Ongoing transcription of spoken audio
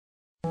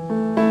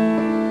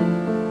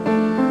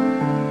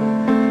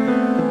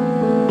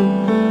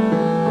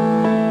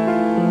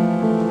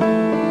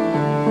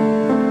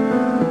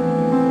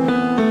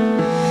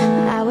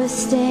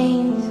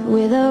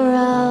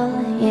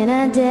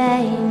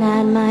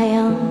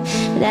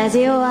But as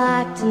you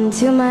walked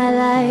into my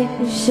life,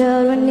 you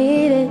showed what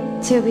needed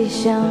to be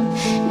shown.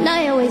 And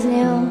I always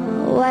knew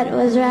what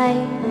was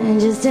right, and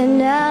just to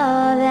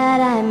know that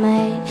I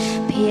might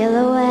peel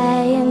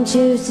away and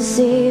choose to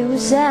see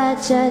with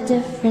such a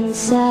different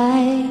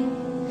side.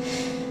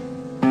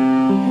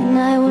 And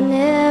I will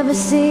never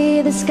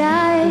see the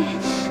sky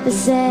the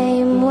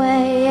same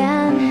way,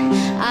 and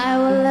I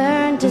will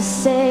learn to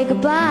say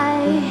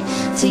goodbye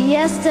to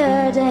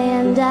yesterday,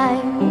 and I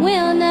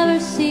will never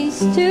cease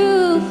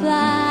to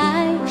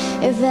fly.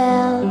 It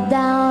fell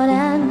down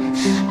and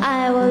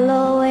I will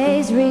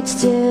always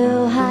reach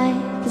too high,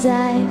 'cause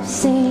I've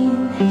seen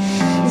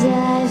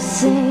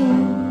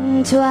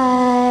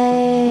twilight.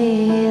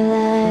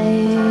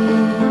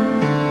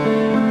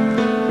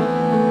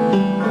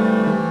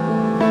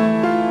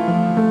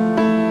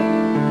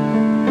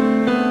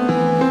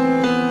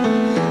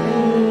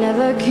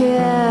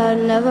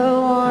 Never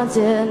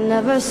wanted,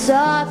 never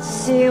sought to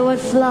see what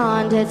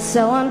flaunted,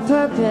 so on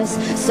purpose,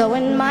 so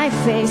in my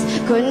face,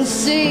 couldn't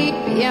see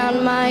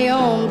beyond my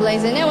own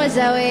blaze. And it was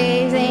so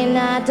easy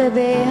not to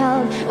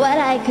behold what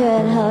I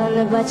could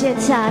hold, but you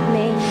taught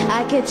me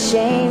I could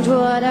change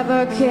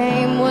whatever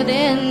came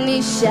within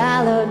these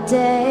shallow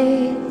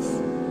days.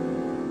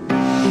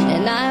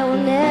 And I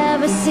will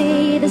never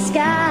see the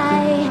sky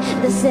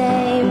the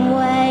same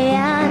way,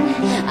 and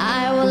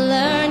I will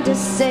learn to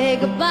say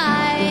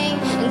goodbye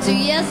to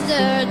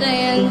yesterday,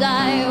 and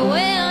I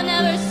will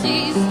never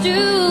cease to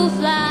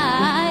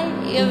fly.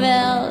 You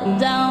fell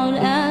down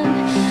and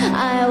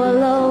I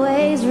will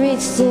always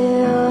reach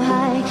too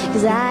high,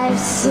 'cause I've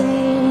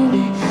seen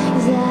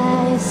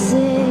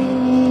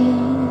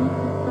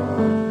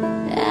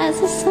as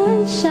the sun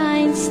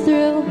shines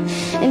through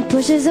and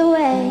pushes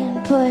away and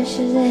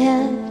pushes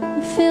ahead,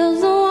 and fills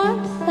the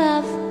warmth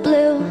of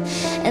blue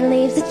and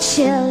leaves the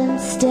chill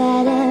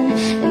instead.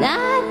 And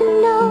I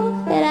know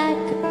that I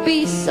could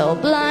be so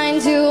blind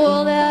to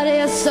all that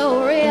is so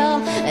real,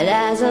 that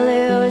as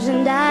illusion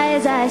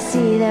dies, I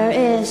see there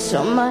is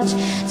so much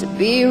to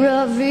be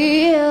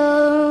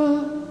revealed.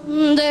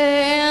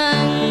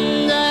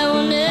 And I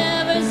will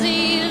never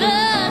see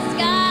the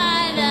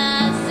sky the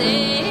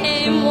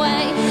same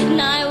way, and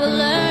I will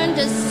learn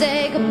to say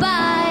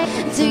goodbye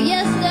to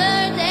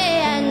yesterday,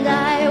 and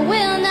I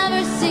will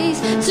never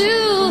cease to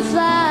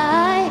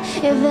fly.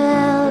 It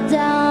fell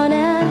down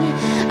and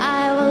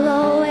I will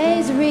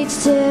always reach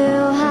too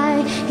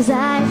high, 'cause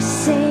I've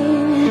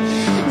seen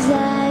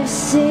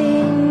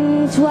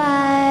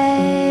twilight.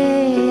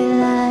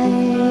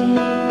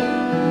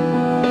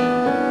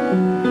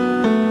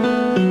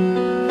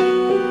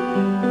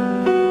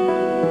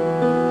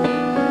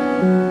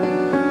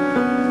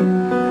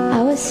 I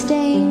was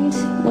stained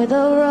with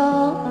a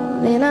role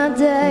in a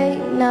day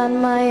not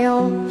my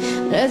own,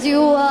 and as you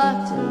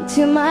walked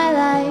into my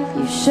life,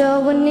 you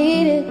showed what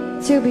needed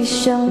to be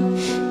shown.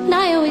 And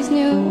I always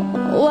knew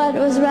what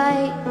was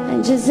right, and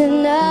just to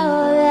know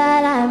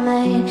that I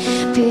might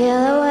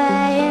peel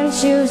away and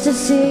choose to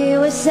see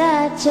with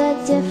such a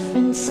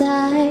different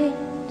side.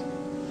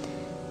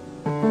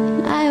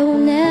 I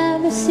will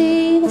never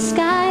see the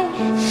sky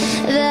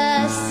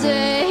the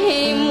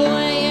same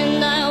way, and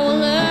I will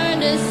learn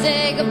to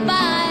say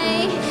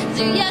goodbye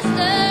to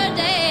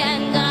yesterday,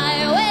 and I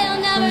will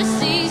never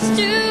cease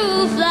to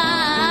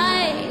fly.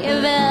 It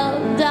fell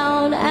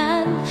down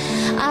and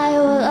I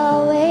will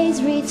always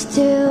reach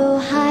too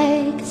high,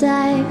 'cause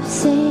I've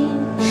seen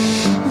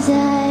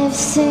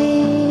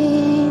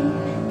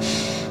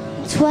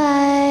twilight.